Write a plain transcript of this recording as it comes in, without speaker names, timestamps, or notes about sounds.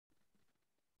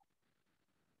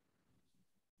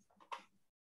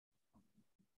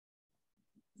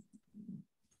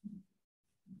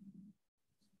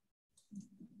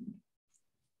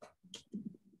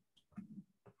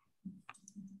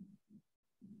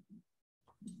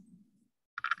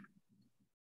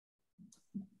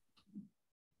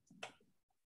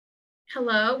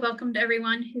Hello, welcome to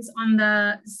everyone who's on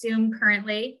the Zoom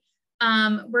currently.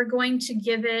 We're going to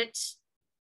give it,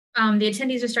 the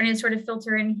attendees are starting to sort of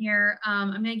filter in here.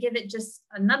 I'm going to give it just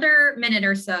another minute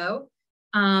or so,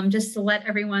 just to let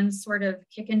everyone sort of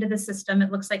kick into the system.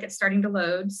 It looks like it's starting to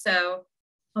load. So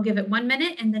I'll give it 1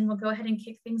 minute and then we'll go ahead and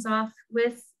kick things off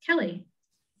with Kelly.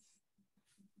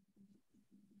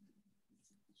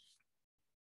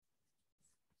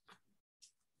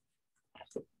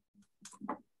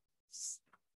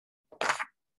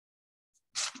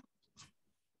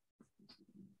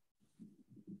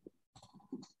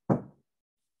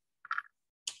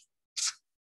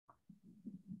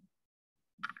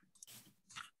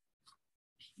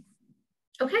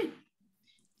 Okay,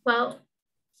 well,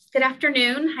 good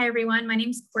afternoon. Hi, everyone. My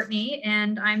name is Courtney,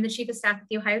 and I'm the Chief of Staff at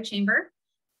the Ohio Chamber.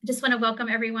 I just want to welcome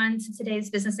everyone to today's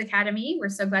Business Academy. We're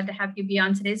so glad to have you be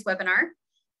on today's webinar.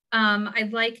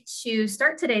 I'd like to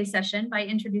start today's session by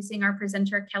introducing our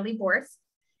presenter, Kelly Borth.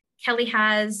 Kelly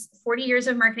has 40 years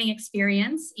of marketing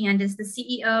experience and is the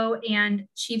CEO and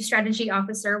Chief Strategy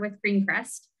Officer with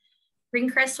Greencrest.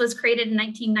 Greencrest was created in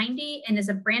 1990 and is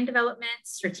a brand development,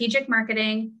 strategic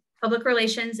marketing, public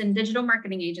relations, and digital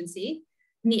marketing agency.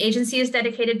 And the agency is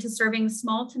dedicated to serving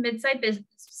small to mid-sized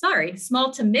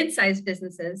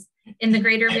businesses in the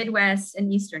greater Midwest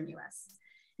and Eastern US.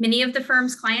 Many of the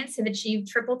firm's clients have achieved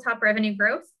triple top revenue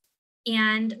growth.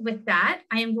 And with that,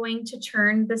 I am going to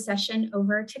turn the session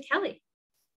over to Kelly.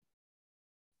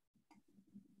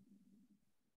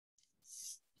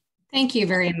 Thank you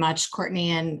very much, Courtney,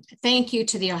 and thank you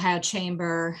to the Ohio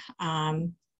Chamber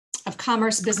of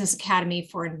Commerce Business Academy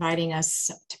for inviting us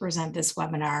to present this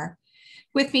webinar.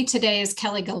 With me today is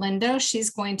Kelly Galindo. She's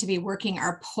going to be working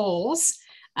our polls.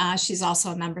 She's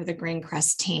also a member of the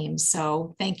Greencrest team.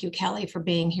 So thank you, Kelly, for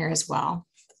being here as well.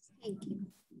 Thank you.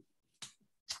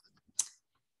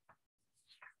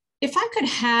 If I could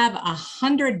have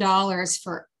 $100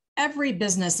 for every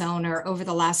business owner over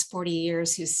the last 40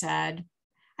 years who said,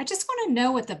 I just want to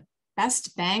know what the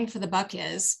best bang for the buck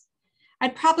is,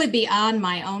 I'd probably be on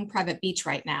my own private beach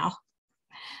right now.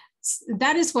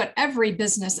 That is what every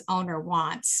business owner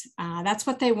wants. That's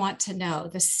what they want to know,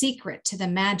 the secret to the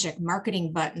magic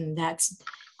marketing button that's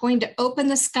going to open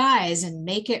the skies and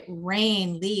make it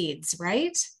rain leads,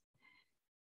 right?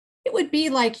 It would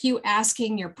be like you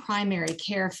asking your primary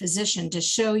care physician to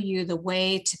show you the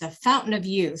way to the fountain of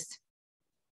youth.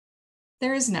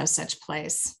 There is no such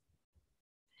place.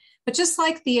 But just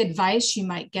like the advice you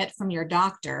might get from your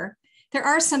doctor, there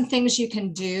are some things you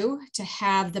can do to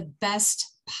have the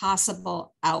best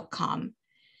possible outcome.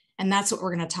 And that's what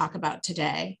we're going to talk about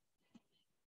today.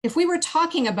 If we were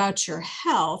talking about your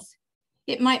health,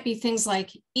 it might be things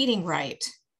like eating right,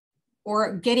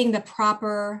 or getting the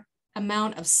proper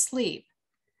amount of sleep,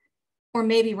 or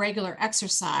maybe regular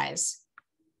exercise,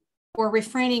 or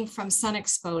refraining from sun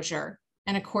exposure.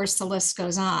 And of course, the list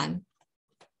goes on.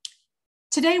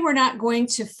 Today, we're not going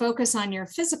to focus on your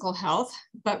physical health,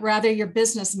 but rather your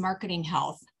business marketing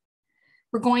health.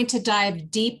 We're going to dive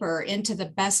deeper into the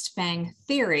best bang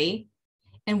theory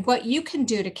and what you can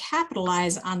do to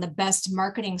capitalize on the best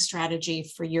marketing strategy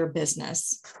for your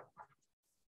business.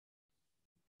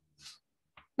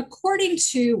 According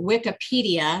to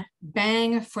Wikipedia,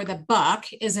 bang for the buck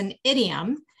is an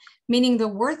idiom meaning the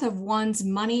worth of one's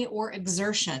money or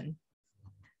exertion.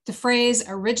 The phrase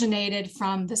originated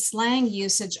from the slang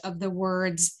usage of the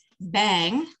words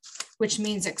bang, which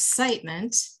means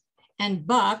excitement, and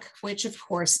buck, which of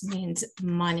course means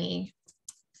money.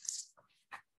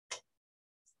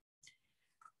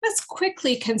 Let's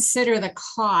quickly consider the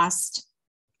cost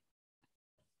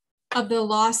of the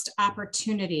lost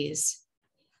opportunities.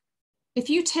 If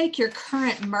you take your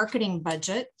current marketing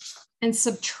budget and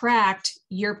subtract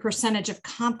your percentage of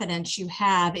confidence you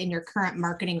have in your current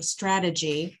marketing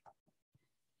strategy,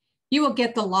 you will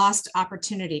get the lost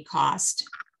opportunity cost.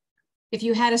 If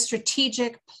you had a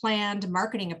strategic, planned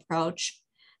marketing approach,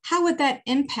 how would that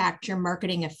impact your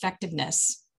marketing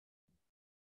effectiveness?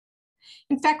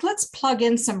 In fact, let's plug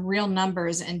in some real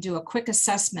numbers and do a quick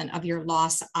assessment of your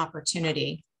lost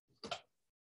opportunity.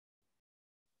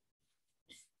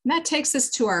 And that takes us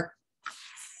to our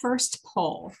first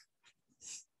poll.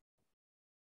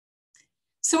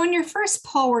 So in your first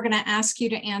poll, we're going to ask you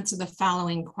to answer the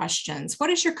following questions. What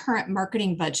is your current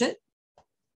marketing budget?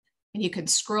 And you can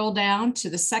scroll down to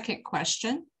the second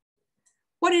question.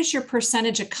 What is your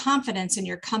percentage of confidence in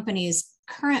your company's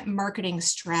current marketing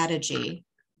strategy?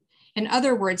 In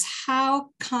other words, how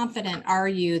confident are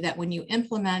you that when you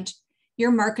implement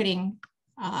your marketing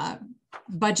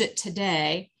budget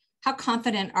today, how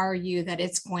confident are you that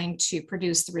it's going to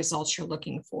produce the results you're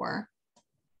looking for?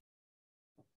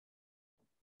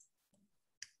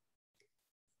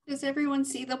 Does everyone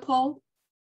see the poll?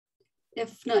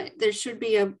 If not, there should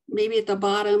be maybe at the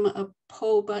bottom, a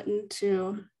poll button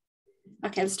to,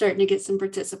 okay, I'm starting to get some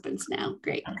participants now.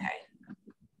 Great. Okay.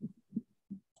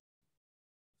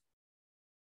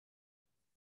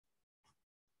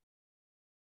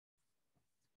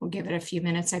 We'll give it a few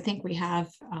minutes. I think we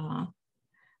have a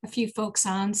few folks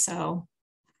on, so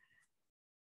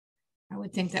I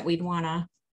would think that we'd want to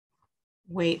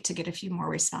wait to get a few more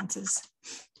responses.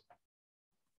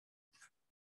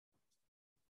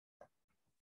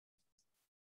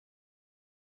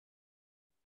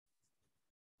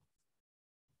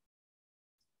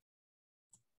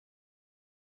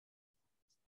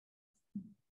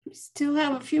 We still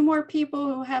have a few more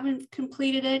people who haven't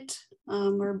completed it.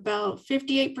 We're about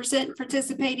 58%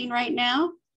 participating right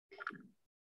now.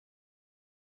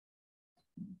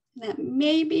 That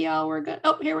may be all we're good.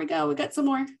 Oh, here we go. We got some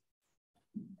more.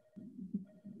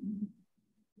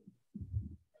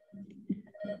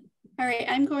 All right,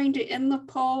 I'm going to end the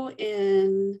poll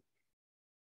in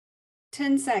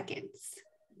 10 seconds.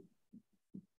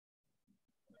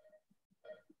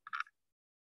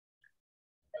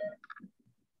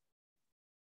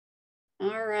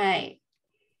 All right.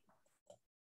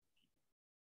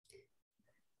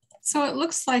 So it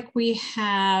looks like we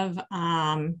have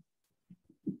a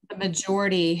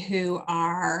majority who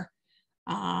are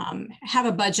have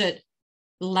a budget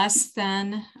less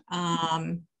than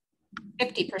 50%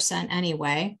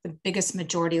 anyway. The biggest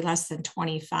majority less than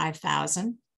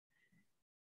 25,000.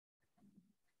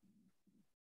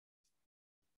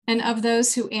 And of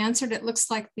those who answered, it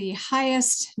looks like the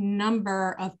highest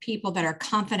number of people that are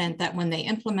confident that when they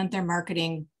implement their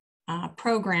marketing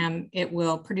program, it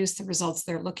will produce the results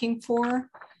they're looking for.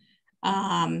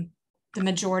 The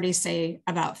majority say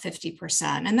about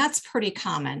 50%, and that's pretty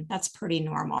common. That's pretty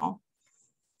normal.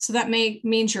 So that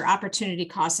means your opportunity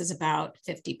cost is about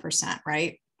 50%,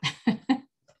 right?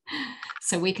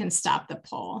 So we can stop the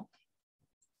poll.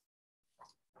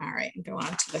 All right, and go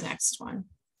on to the next one.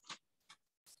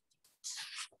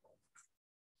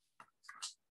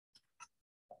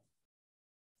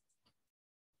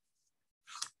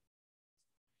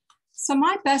 So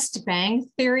my best bang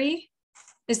theory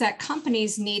is that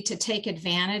companies need to take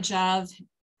advantage of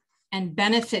and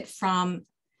benefit from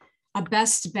a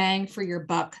best bang for your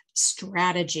buck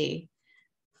strategy.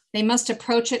 They must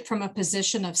approach it from a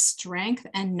position of strength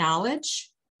and knowledge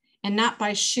and not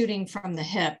by shooting from the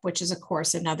hip, which is of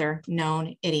course another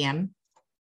known idiom.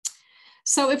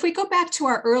 So if we go back to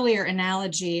our earlier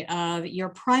analogy of your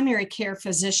primary care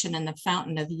physician and the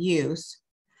fountain of youth,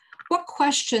 what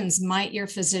questions might your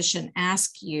physician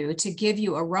ask you to give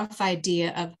you a rough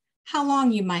idea of how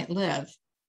long you might live?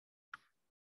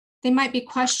 They might be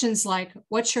questions like,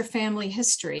 what's your family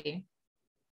history?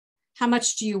 How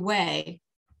much do you weigh?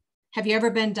 Have you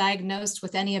ever been diagnosed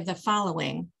with any of the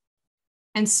following?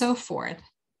 And so forth.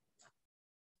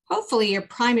 Hopefully your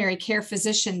primary care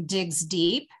physician digs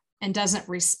deep and doesn't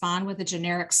respond with a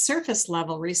generic surface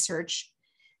level research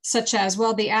such as,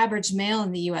 well, the average male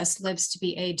in the US lives to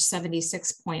be age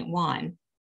 76.1.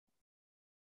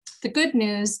 The good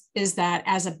news is that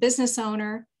as a business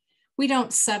owner, we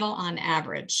don't settle on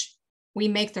average. We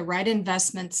make the right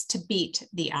investments to beat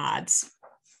the odds.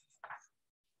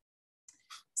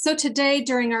 So today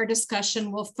during our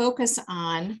discussion, we'll focus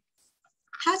on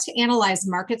how to analyze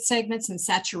market segments and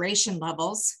saturation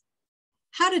levels,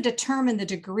 how to determine the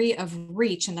degree of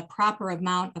reach and the proper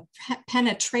amount of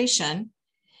penetration,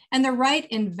 and the right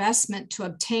investment to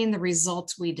obtain the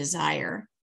results we desire,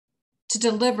 to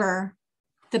deliver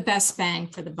the best bang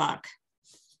for the buck.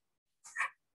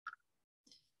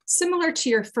 Similar to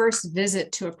your first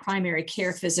visit to a primary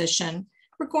care physician,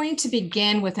 we're going to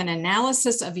begin with an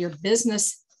analysis of your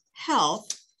business health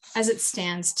as it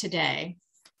stands today.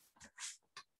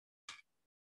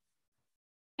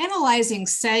 Analyzing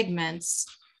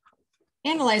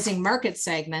market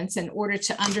segments in order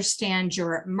to understand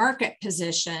your market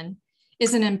position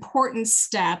is an important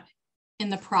step in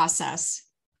the process.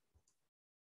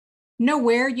 Know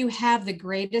where you have the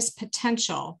greatest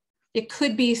potential. It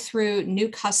could be through new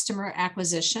customer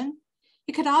acquisition.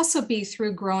 It could also be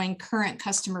through growing current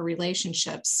customer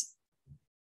relationships.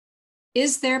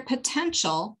 Is there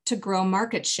potential to grow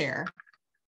market share?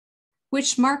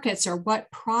 Which markets or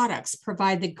what products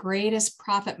provide the greatest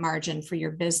profit margin for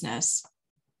your business?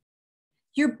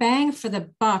 Your bang for the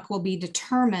buck will be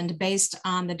determined based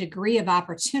on the degree of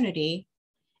opportunity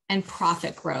and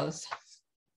profit growth.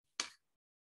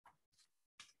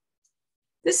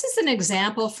 This is an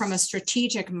example from a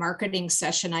strategic marketing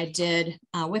session I did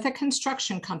with a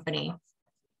construction company.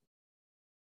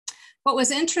 What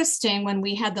was interesting when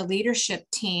we had the leadership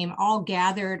team all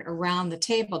gathered around the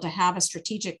table to have a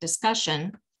strategic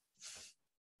discussion,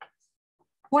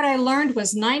 what I learned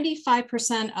was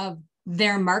 95% of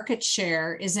their market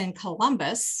share is in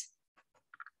Columbus,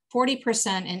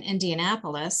 40% in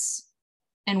Indianapolis,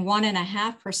 and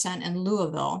 1.5% in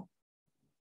Louisville.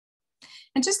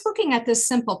 And just looking at this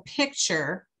simple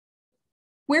picture,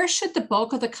 where should the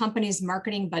bulk of the company's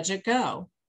marketing budget go?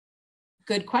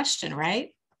 Good question, right?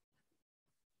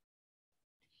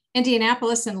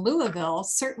 Indianapolis and Louisville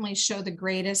certainly show the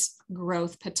greatest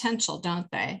growth potential, don't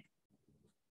they?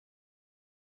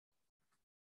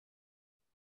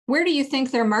 Where do you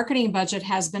think their marketing budget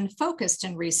has been focused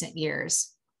in recent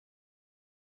years?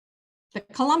 The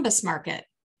Columbus market,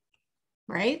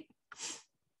 right?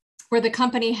 Where the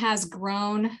company has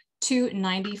grown to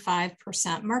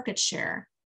 95% market share.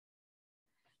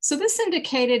 So this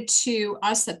indicated to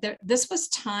us that this was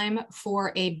time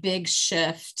for a big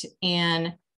shift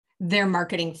in their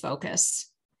marketing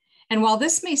focus. And while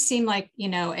this may seem like,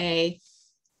 a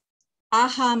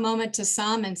aha moment to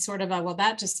some and sort of a, well,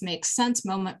 that just makes sense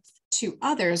moment to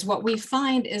others, what we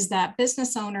find is that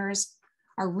business owners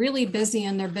are really busy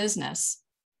in their business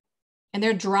and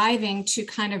they're driving to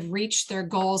kind of reach their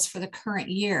goals for the current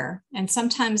year. And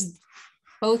sometimes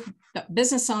both the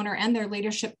business owner and their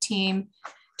leadership team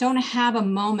don't have a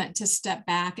moment to step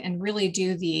back and really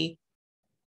do the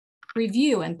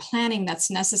review and planning that's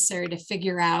necessary to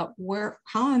figure out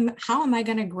how am I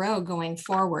going to grow going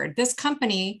forward. This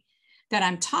company that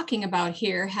I'm talking about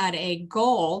here had a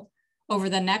goal over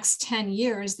the next 10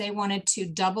 years. They wanted to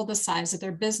double the size of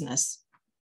their business.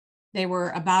 They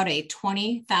were about a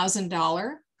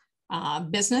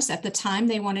 $20,000 business at the time.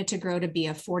 They wanted to grow to be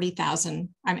a 40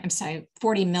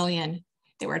 million.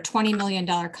 They were a $20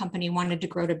 million company, wanted to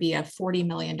grow to be a $40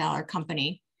 million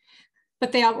company.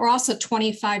 But they were also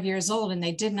 25 years old and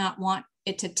they did not want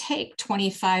it to take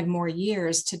 25 more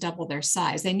years to double their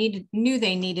size. They knew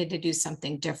they needed to do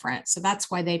something different. So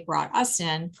that's why they brought us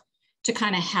in to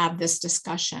kind of have this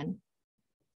discussion.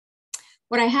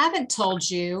 What I haven't told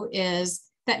you is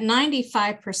that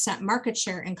 95% market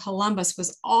share in Columbus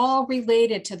was all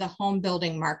related to the home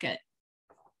building market.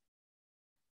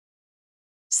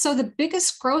 So the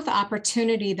biggest growth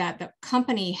opportunity that the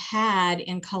company had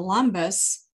in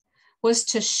Columbus was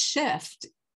to shift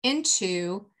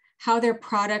into how their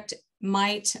product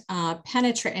might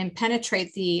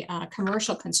penetrate the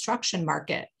commercial construction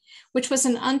market, which was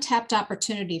an untapped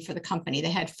opportunity for the company. They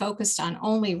had focused on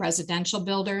only residential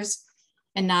builders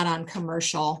and not on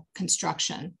commercial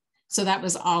construction. So that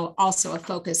was also a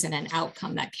focus and an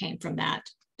outcome that came from that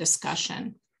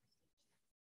discussion.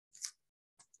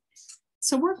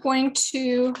 So we're going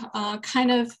to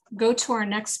kind of go to our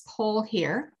next poll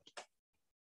here.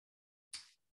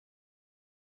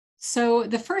 So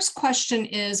the first question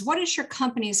is, what is your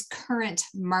company's current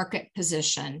market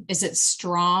position? Is it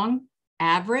strong,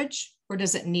 average, or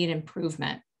does it need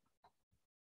improvement?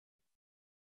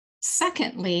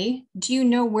 Secondly, do you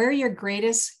know where your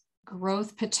greatest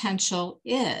growth potential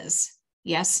is?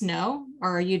 Yes, no,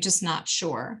 or are you just not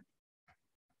sure?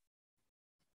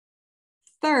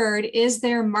 Third, is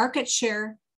there market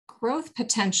share growth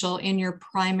potential in your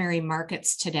primary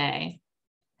markets today?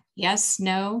 Yes,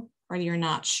 no, or you're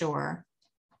not sure.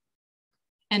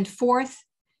 And fourth,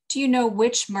 do you know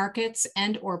which markets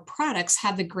and or products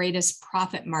have the greatest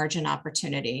profit margin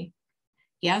opportunity?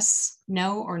 Yes,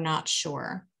 no, or not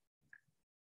sure.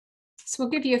 So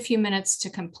we'll give you a few minutes to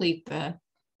complete the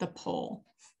poll.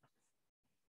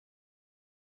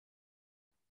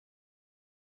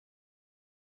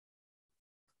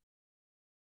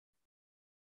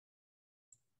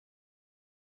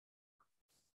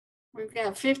 We've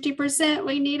got 50%.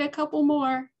 We need a couple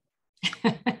more.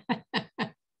 All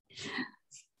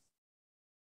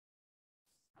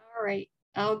right,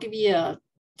 I'll give you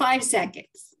 5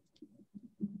 seconds.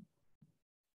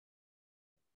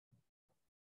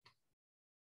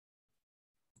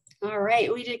 All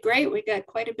right, we did great. We got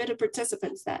quite a bit of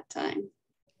participants that time.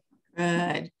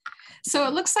 Good. So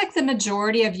it looks like the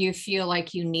majority of you feel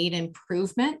like you need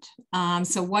improvement.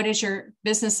 So what is your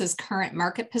business's current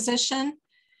market position?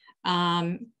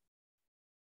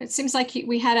 It seems like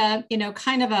we had a,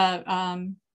 kind of a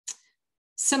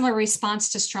similar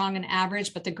response to strong and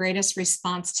average, but the greatest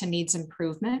response to needs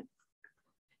improvement.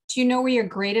 Do you know where your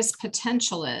greatest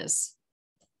potential is?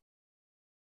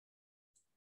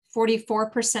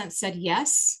 44% said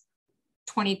yes,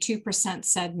 22%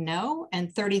 said no, and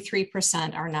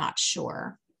 33% are not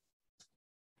sure.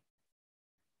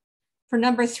 For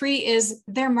number 3 is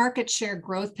their market share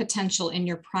growth potential in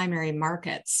your primary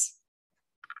markets.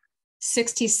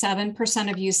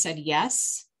 67% of you said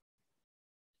yes.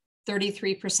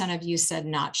 33% of you said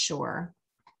not sure.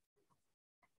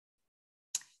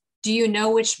 Do you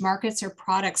know which markets or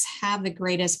products have the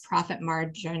greatest profit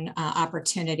margin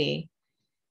opportunity?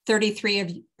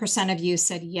 33% of you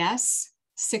said yes.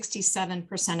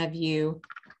 67% of you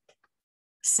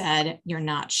said you're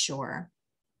not sure.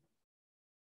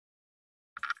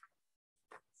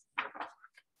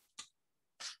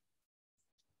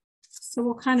 So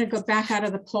we'll kind of go back out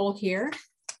of the poll here.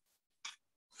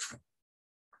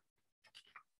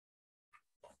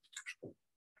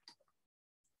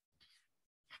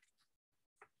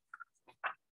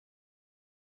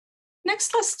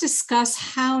 Next, let's discuss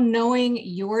how knowing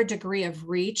your degree of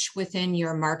reach within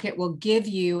your market will give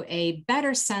you a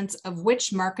better sense of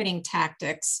which marketing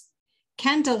tactics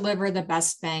can deliver the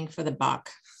best bang for the buck.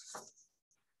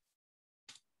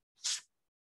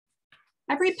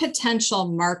 Every potential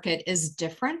market is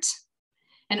different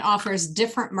and offers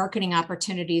different marketing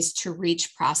opportunities to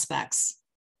reach prospects.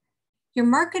 Your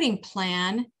marketing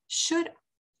plan should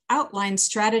outline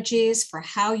strategies for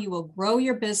how you will grow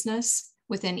your business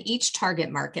within each target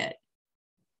market.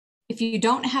 If you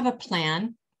don't have a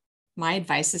plan, my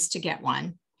advice is to get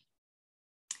one.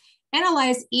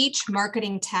 Analyze each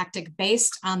marketing tactic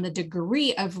based on the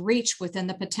degree of reach within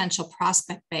the potential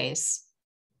prospect base.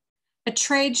 A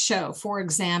trade show, for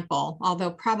example,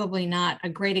 although probably not a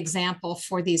great example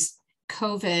for these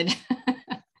COVID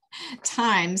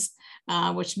times,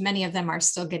 which many of them are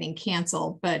still getting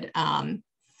canceled, but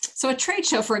so a trade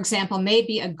show, for example, may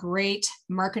be a great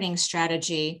marketing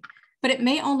strategy, but it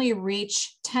may only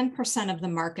reach 10% of the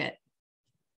market,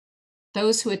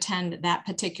 those who attend that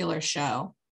particular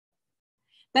show.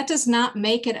 That does not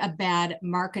make it a bad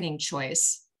marketing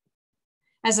choice.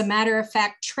 As a matter of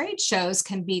fact, trade shows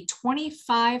can be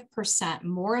 25%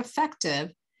 more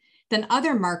effective than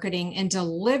other marketing in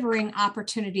delivering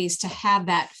opportunities to have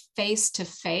that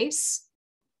face-to-face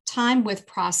time with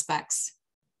prospects.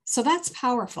 So that's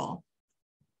powerful.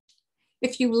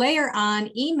 If you layer on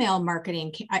an email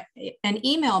marketing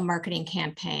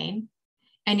campaign,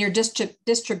 and your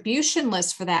distribution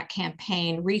list for that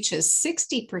campaign reaches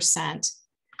 60%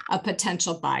 of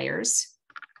potential buyers,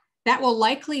 that will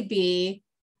likely be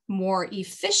more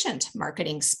efficient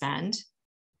marketing spend.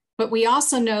 But we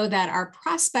also know that our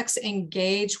prospects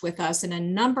engage with us in a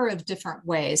number of different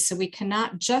ways. So we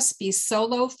cannot just be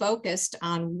solo focused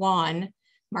on one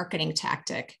marketing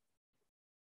tactic.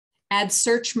 Add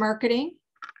search marketing,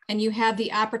 and you have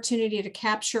the opportunity to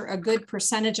capture a good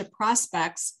percentage of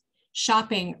prospects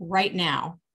shopping right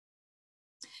now.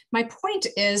 My point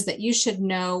is that you should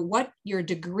know what your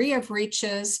degree of reach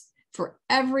is for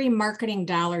every marketing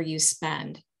dollar you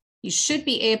spend. You should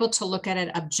be able to look at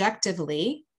it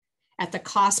objectively at the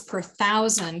cost per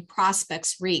 1,000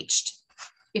 prospects reached.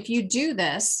 If you do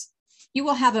this, you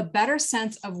will have a better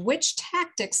sense of which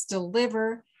tactics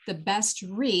deliver the best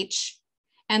reach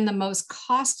and the most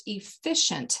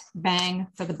cost-efficient bang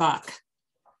for the buck.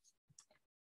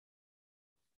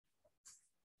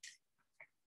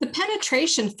 The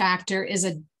penetration factor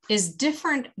is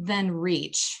different than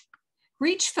reach.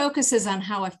 Reach focuses on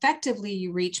how effectively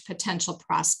you reach potential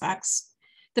prospects.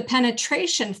 The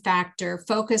penetration factor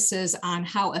focuses on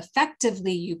how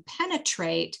effectively you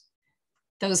penetrate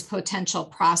those potential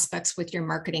prospects with your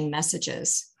marketing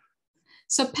messages.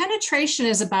 So penetration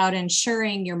is about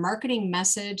ensuring your marketing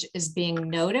message is being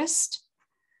noticed,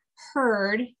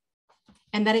 heard,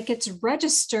 and that it gets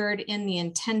registered in the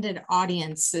intended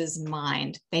audience's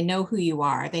mind. They know who you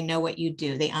are, they know what you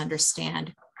do, they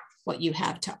understand what you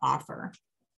have to offer.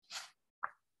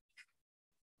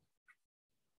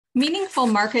 Meaningful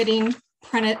market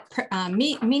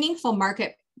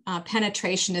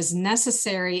penetration is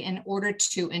necessary in order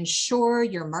to ensure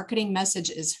your marketing message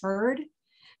is heard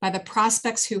by the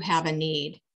prospects who have a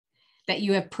need, that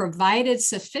you have provided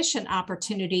sufficient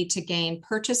opportunity to gain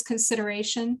purchase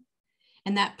consideration,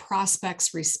 and that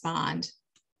prospects respond.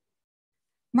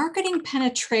 Marketing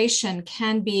penetration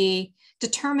can be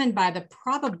determined by the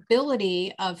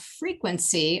probability of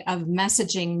frequency of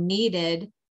messaging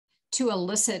needed to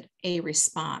elicit a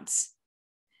response.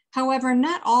 However,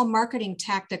 not all marketing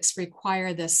tactics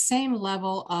require the same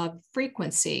level of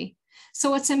frequency,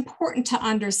 so it's important to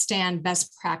understand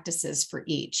best practices for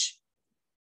each.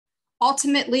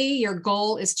 Ultimately, your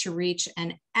goal is to reach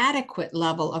an adequate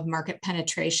level of market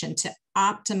penetration to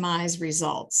optimize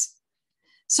results.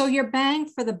 So your bang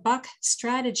for the buck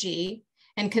strategy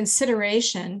and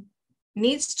consideration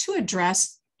needs to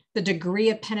address the degree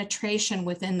of penetration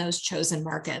within those chosen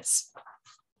markets.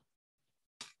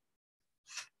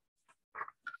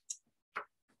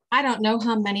 I don't know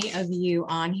how many of you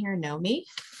on here know me,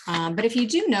 but if you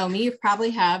do know me, you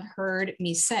probably have heard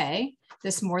me say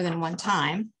this more than one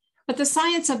time. But the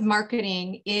science of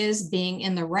marketing is being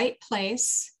in the right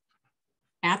place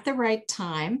at the right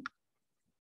time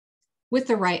with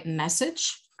the right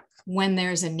message when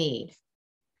there's a need.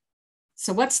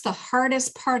 So what's the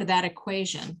hardest part of that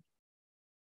equation?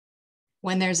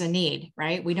 When there's a need,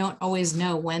 right? We don't always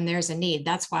know when there's a need.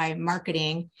 That's why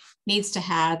marketing needs to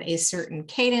have a certain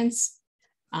cadence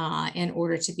in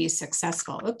order to be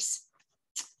successful. Oops.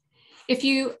 If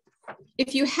you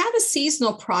have a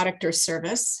seasonal product or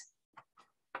service,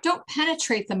 don't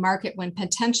penetrate the market when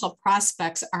potential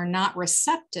prospects are not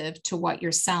receptive to what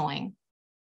you're selling.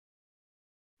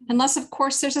 Unless, of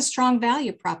course, there's a strong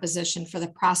value proposition for the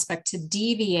prospect to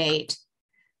deviate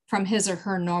from his or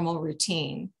her normal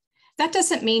routine. That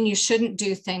doesn't mean you shouldn't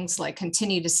do things like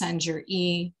continue to send your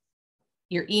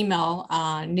email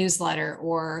newsletter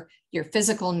or your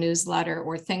physical newsletter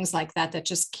or things like that that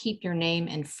just keep your name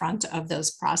in front of those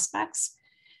prospects.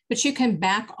 But you can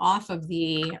back off of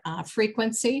the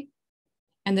frequency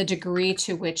and the degree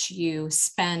to which you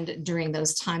spend during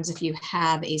those times if you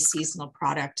have a seasonal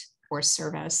product or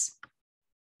service.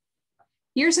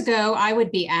 Years ago, I would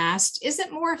be asked, is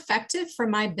it more effective for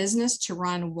my business to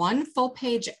run one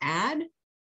full-page ad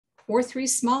or 3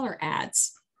 smaller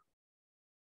ads?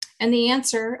 And the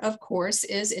answer, of course,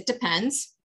 is it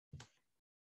depends.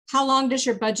 How long does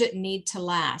your budget need to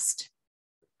last?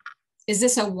 Is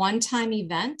this a one-time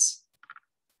event,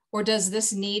 or does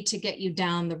this need to get you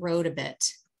down the road a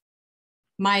bit?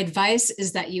 My advice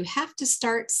is that you have to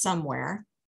start somewhere,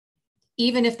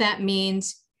 even if that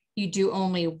means you do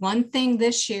only one thing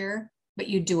this year, but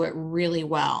you do it really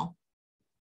well.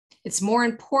 It's more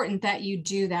important that you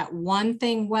do that one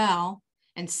thing well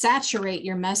and saturate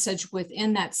your message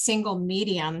within that single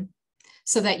medium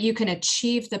so that you can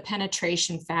achieve the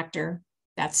penetration factor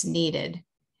that's needed.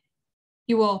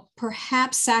 You will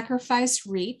perhaps sacrifice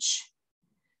reach,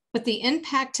 but the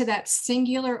impact to that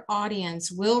singular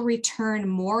audience will return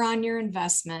more on your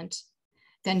investment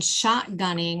than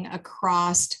shotgunning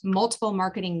across multiple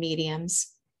marketing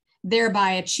mediums,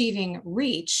 thereby achieving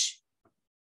reach,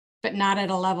 but not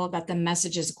at a level that the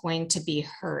message is going to be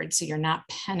heard. So you're not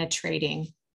penetrating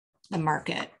the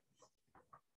market.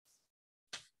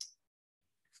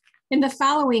 In the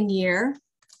following year,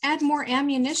 add more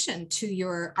ammunition to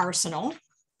your arsenal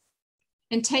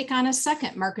and take on a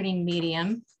second marketing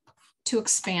medium to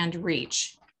expand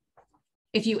reach.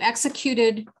 If you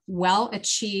executed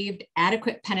well-achieved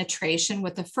adequate penetration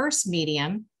with the first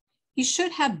medium, you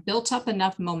should have built up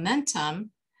enough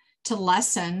momentum to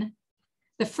lessen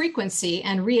the frequency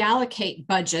and reallocate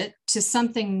budget to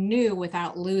something new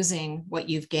without losing what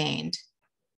you've gained.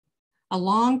 A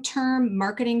long-term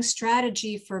marketing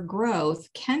strategy for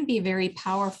growth can be very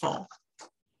powerful.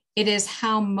 It is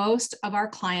how most of our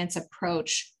clients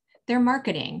approach their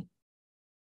marketing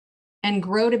and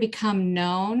grow to become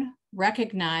known,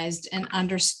 recognized, and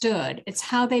understood. It's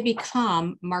how they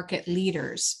become market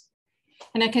leaders.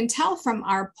 And I can tell from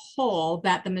our poll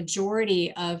that the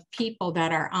majority of people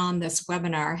that are on this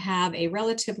webinar have a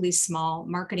relatively small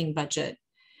marketing budget.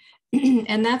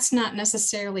 And that's not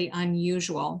necessarily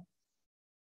unusual.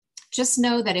 Just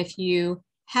know that if you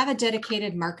have a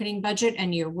dedicated marketing budget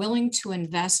and you're willing to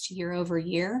invest year over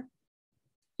year,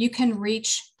 you can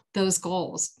reach those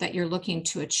goals that you're looking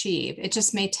to achieve. It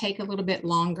just may take a little bit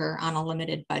longer on a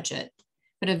limited budget,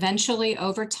 but eventually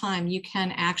over time, you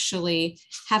can actually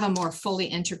have a more fully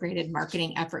integrated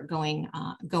marketing effort going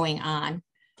on.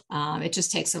 It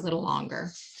just takes a little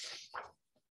longer.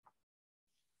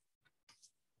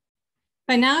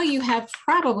 By now, you have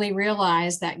probably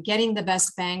realized that getting the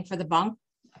best bang for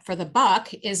the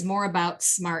buck is more about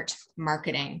smart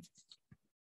marketing.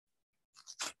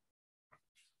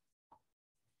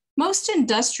 Most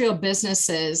industrial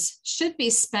businesses should be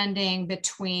spending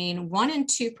between 1% and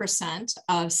 2%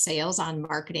 of sales on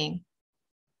marketing.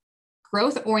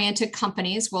 Growth-oriented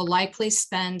companies will likely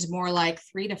spend more like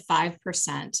 3 to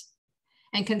 5%.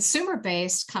 And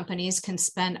consumer-based companies can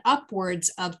spend upwards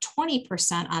of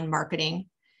 20% on marketing,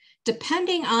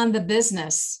 depending on the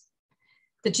business,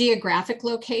 the geographic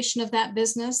location of that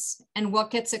business, and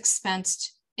what gets expensed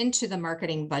into the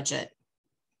marketing budget.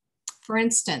 For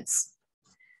instance,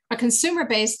 a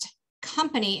consumer-based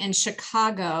company in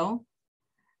Chicago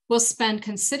will spend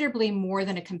considerably more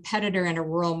than a competitor in a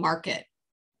rural market.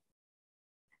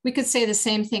 We could say the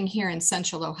same thing here in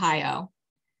Central Ohio.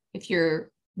 If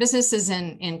your business is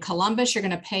in Columbus, you're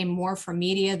going to pay more for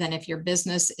media than if your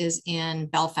business is in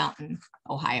Bellefontaine,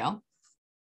 Ohio.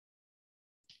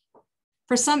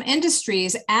 For some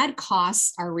industries, ad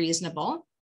costs are reasonable,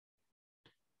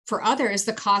 For others,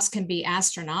 the cost can be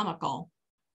astronomical.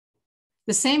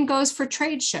 The same goes for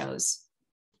trade shows.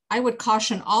 I would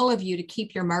caution all of you to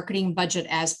keep your marketing budget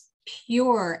as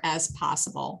pure as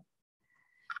possible.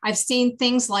 I've seen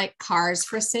things like cars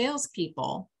for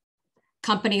salespeople,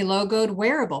 company logoed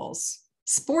wearables,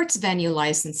 sports venue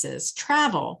licenses,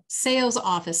 travel, sales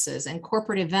offices, and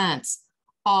corporate events,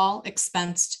 all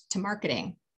expensed to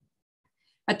marketing.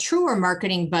 A truer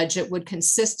marketing budget would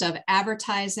consist of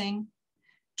advertising,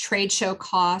 trade show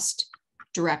cost,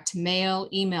 direct mail,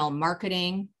 email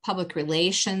marketing, public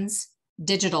relations,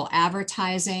 digital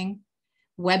advertising,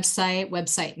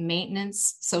 website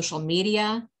maintenance, social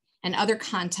media, and other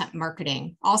content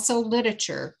marketing. Also,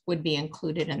 literature would be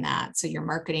included in that, so your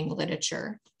marketing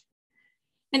literature.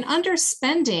 And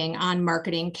underspending on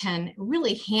marketing can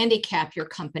really handicap your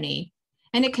company,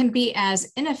 and it can be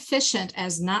as inefficient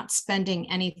as not spending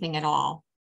anything at all.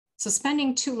 So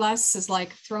spending too less is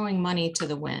like throwing money to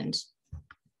the wind.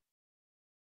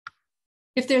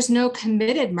 If there's no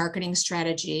committed marketing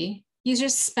strategy, you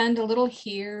just spend a little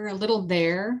here, a little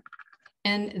there,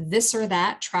 and this or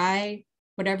that, try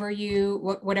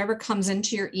whatever comes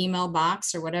into your email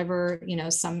box or whatever,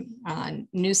 some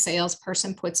new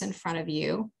salesperson puts in front of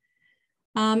you.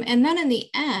 And then in the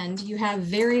end, you have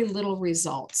very little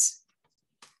results.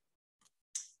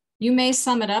 You may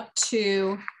sum it up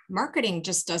to marketing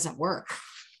just doesn't work.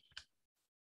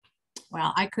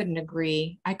 Well, I couldn't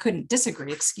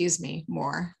disagree,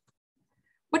 more.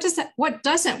 What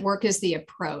doesn't work is the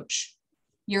approach.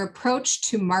 Your approach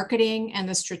to marketing and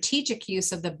the strategic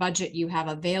use of the budget you have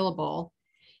available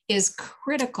is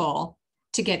critical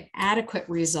to get adequate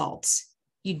results.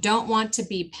 You don't want to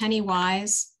be penny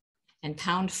wise and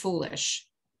pound foolish.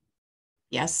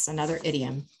 Yes, another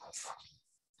idiom.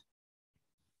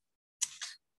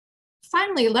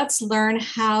 Finally, let's learn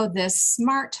how this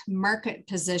smart market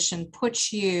position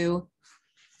puts you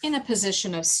in a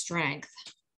position of strength.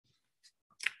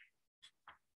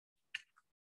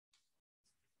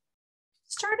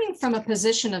 Starting from a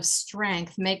position of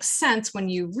strength makes sense when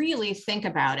you really think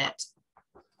about it.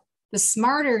 The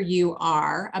smarter you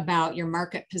are about your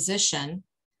market position,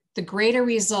 the greater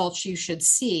results you should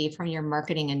see from your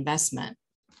marketing investment.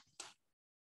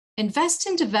 Invest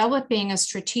in developing a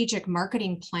strategic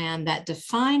marketing plan that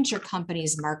defines your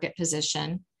company's market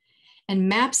position and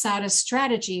maps out a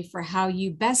strategy for how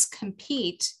you best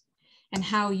compete and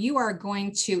how you are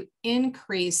going to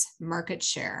increase market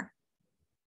share.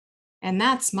 And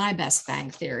that's my best bang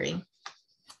theory.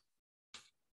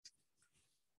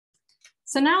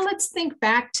 So now let's think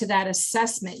back to that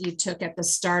assessment you took at the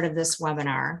start of this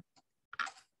webinar.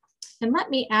 And let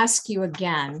me ask you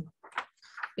again,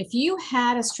 if you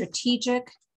had a strategic,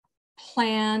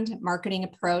 planned marketing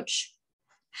approach,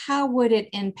 how would it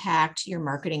impact your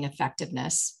marketing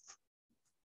effectiveness?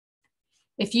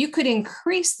 If you could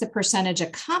increase the percentage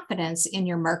of confidence in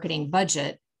your marketing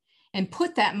budget and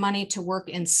put that money to work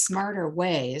in smarter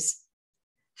ways,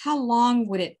 how long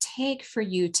would it take for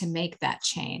you to make that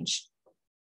change?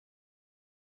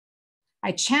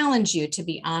 I challenge you to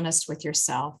be honest with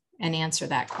yourself and answer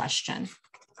that question.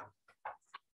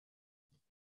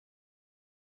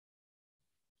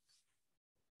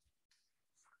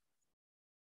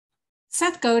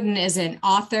 Seth Godin is an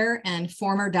author and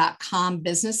former .com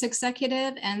business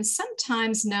executive and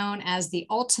sometimes known as the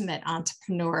ultimate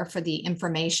entrepreneur for the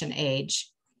information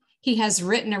age. He has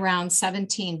written around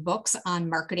 17 books on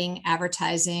marketing,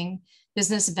 advertising,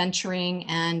 business venturing,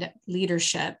 and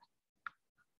leadership.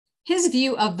 His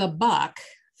view of the buck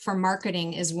for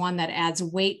marketing is one that adds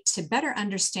weight to better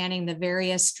understanding the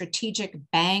various strategic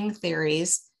bang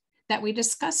theories that we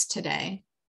discussed today.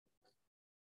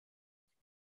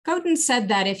 Godin said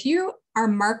that if you are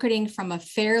marketing from a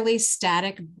fairly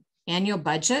static annual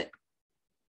budget,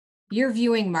 you're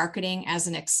viewing marketing as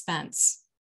an expense.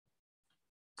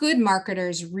 Good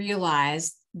marketers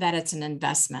realize that it's an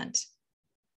investment.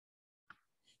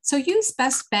 So use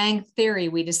best bang theory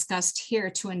we discussed here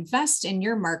to invest in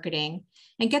your marketing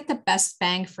and get the best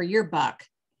bang for your buck.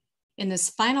 In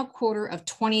this final quarter of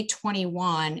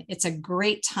 2021, it's a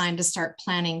great time to start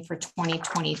planning for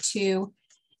 2022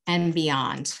 and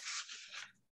beyond.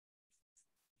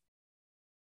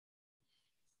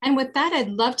 And with that, I'd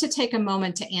love to take a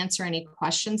moment to answer any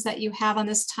questions that you have on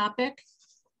this topic.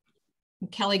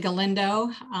 Kelly Galindo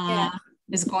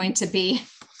is going to be.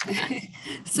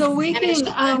 So we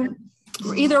can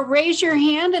either raise your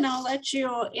hand and I'll let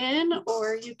you in,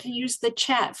 or you can use the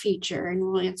chat feature and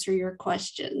we'll answer your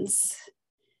questions.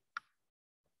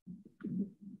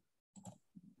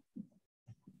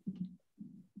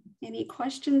 Any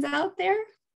questions out there?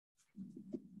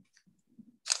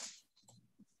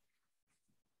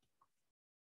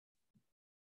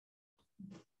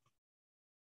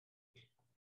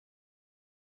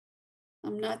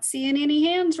 not seeing any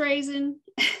hands raising.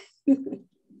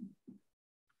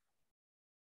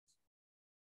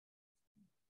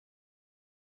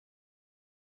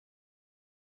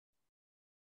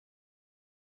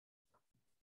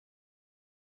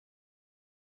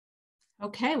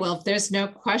 Okay, well, if there's no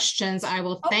questions, I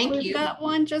will thank you. We've got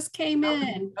one just came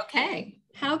in. Okay.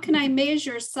 How can I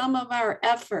measure some of our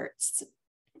efforts?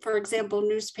 For example,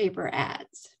 newspaper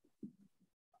ads.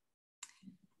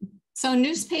 So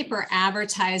newspaper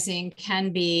advertising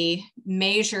can be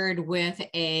measured with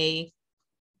a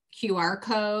QR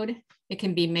code. It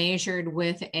can be measured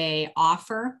with a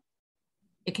offer.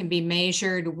 It can be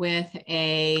measured with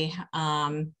a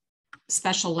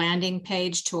special landing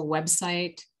page to a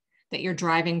website that you're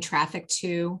driving traffic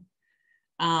to.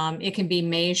 It can be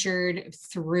measured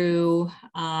through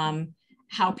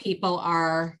how people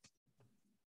are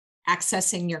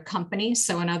accessing your company.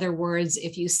 So in other words,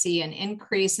 if you see an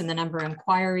increase in the number of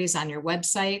inquiries on your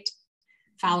website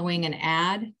following an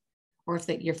ad, or if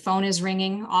your phone is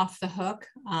ringing off the hook,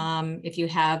 if you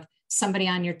have somebody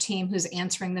on your team who's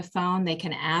answering the phone, they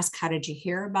can ask, how did you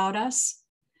hear about us?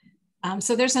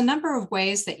 So there's a number of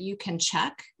ways that you can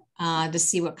check to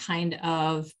see what kind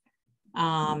of,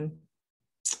 I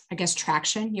guess,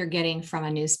 traction you're getting from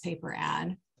a newspaper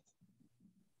ad.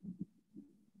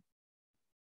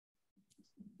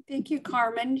 Thank you,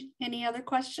 Carmen. Any other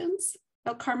questions?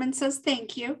 Oh, Carmen says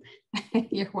thank you.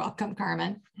 You're welcome,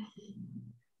 Carmen.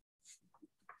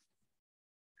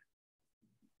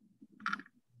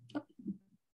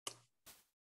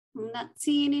 I'm not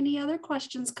seeing any other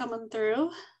questions coming through.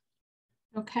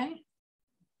 Okay.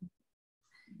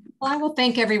 Well, I will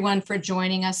thank everyone for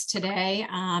joining us today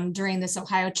during this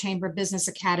Ohio Chamber Business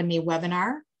Academy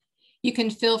webinar. You can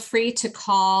feel free to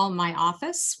call my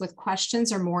office with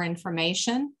questions or more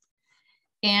information.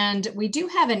 And we do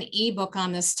have an ebook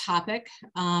on this topic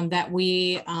that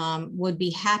we would be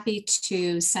happy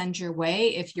to send your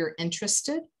way if you're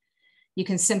interested. You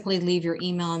can simply leave your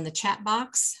email in the chat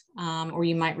box, or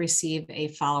you might receive a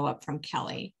follow-up from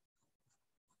Kelly.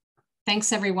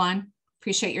 Thanks, everyone.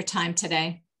 Appreciate your time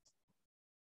today.